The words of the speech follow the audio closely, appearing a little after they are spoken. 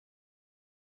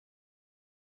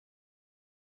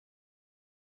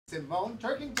Simone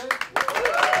Turkington.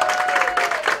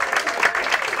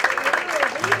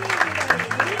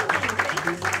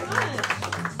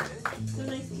 So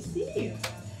nice to see you.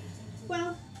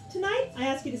 Well, tonight I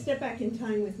ask you to step back in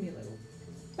time with me a little.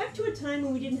 Back to a time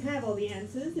when we didn't have all the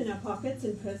answers in our pockets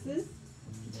and purses.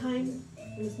 A time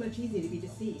when it was much easier to be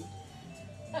deceived.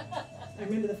 I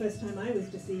remember the first time I was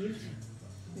deceived.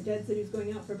 My dad said he was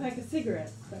going out for a pack of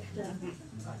cigarettes, but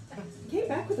he came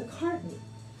back with a carton.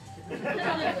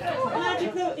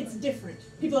 Magic, though, it's different.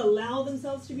 People allow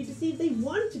themselves to be deceived. They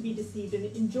want to be deceived and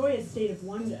enjoy a state of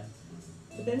wonder.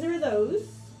 But then there are those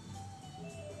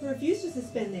who refuse to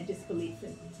suspend their disbelief,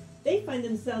 and they find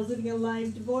themselves living a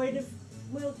life devoid of,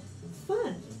 well,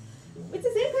 fun. It's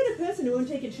the same kind of person who won't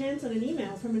take a chance on an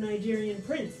email from a Nigerian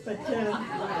prince, but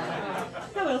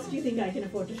how else do you think I can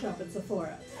afford to shop at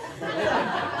Sephora? So,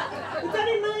 with that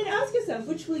in mind, ask yourself,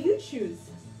 which will you choose?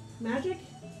 Magic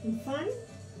and fun,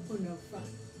 or no fun?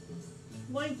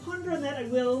 While you ponder on that, I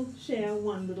will share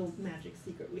one little magic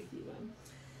secret with you.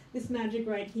 This magic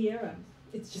right here,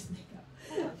 it's just makeup.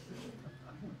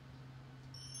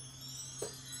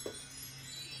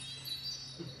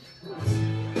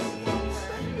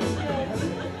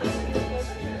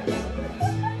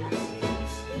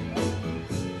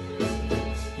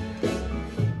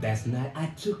 Last night I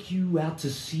took you out to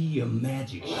see a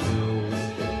magic show.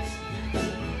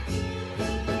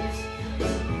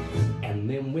 And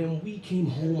then when we came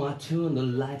home I turned the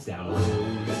lights down low.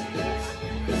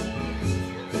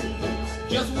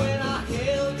 Just when I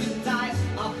held you tight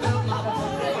I felt my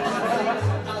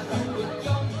breath. Now you would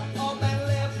jump up and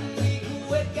left me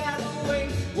quick as a wing.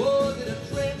 Was it a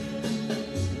trick?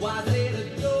 Was it a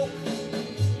joke?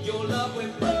 Your love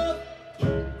went up,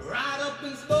 right up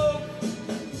in smoke.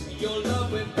 Your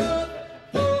love went up,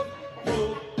 up,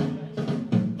 up,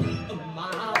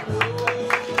 my road.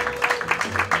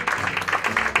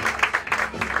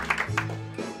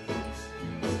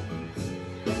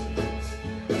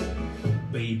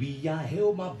 Baby, I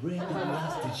held my breath and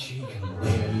lost it shaking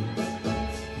then.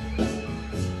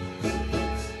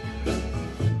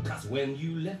 'Cause when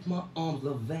you left my arms,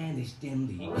 love vanished in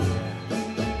the air.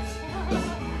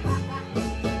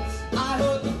 I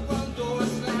heard the front door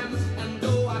slam, and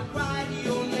though I cried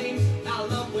your name, our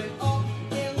love went up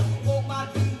in smoke, my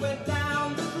dreams went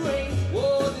down the drain.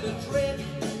 Was it a trick?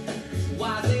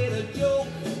 Was it a joke?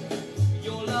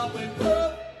 Your love went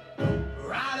up,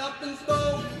 right up in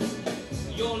smoke.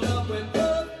 Your love went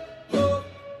up, up,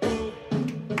 up.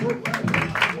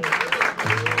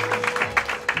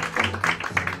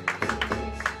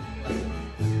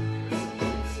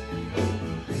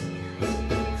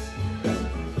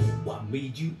 What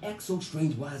made you act so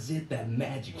strange? Was it that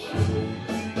magic show?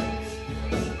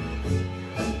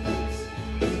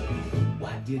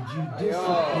 Why did you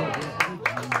disappear?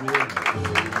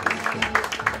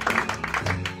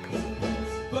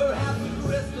 Perhaps the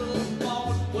crystal ball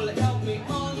will help me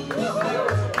understand.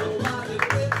 Or was it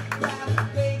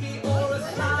witchcraft, baby, or a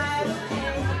sleight of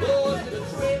hand? Was it a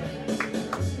trick?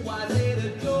 Was it a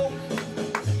joke?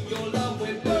 Your love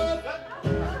went up,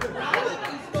 right up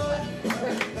in smoke.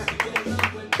 Your love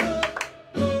went up,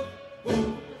 up, up.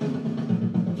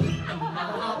 My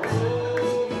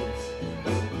road.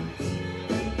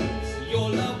 Your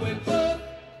love went up,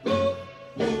 up,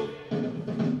 up.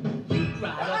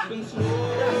 Right up in smoke.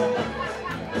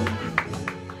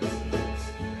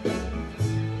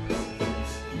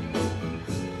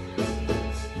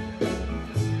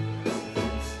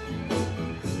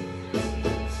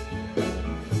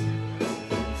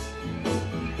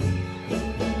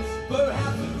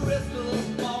 Perhaps a crystal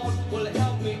ball will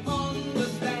help me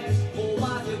understand. Or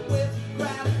was it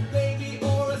witchcraft, baby,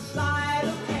 or a sleight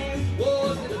of hand?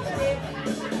 Was it a trick?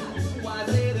 Was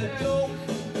it a joke?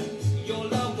 Your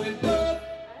love went up,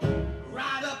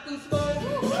 right up in smoke.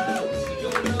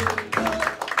 Your love went up,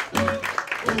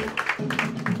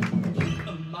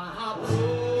 my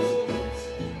road.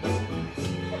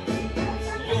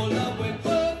 Your love went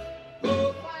up,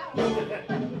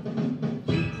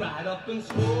 right up in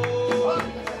smoke.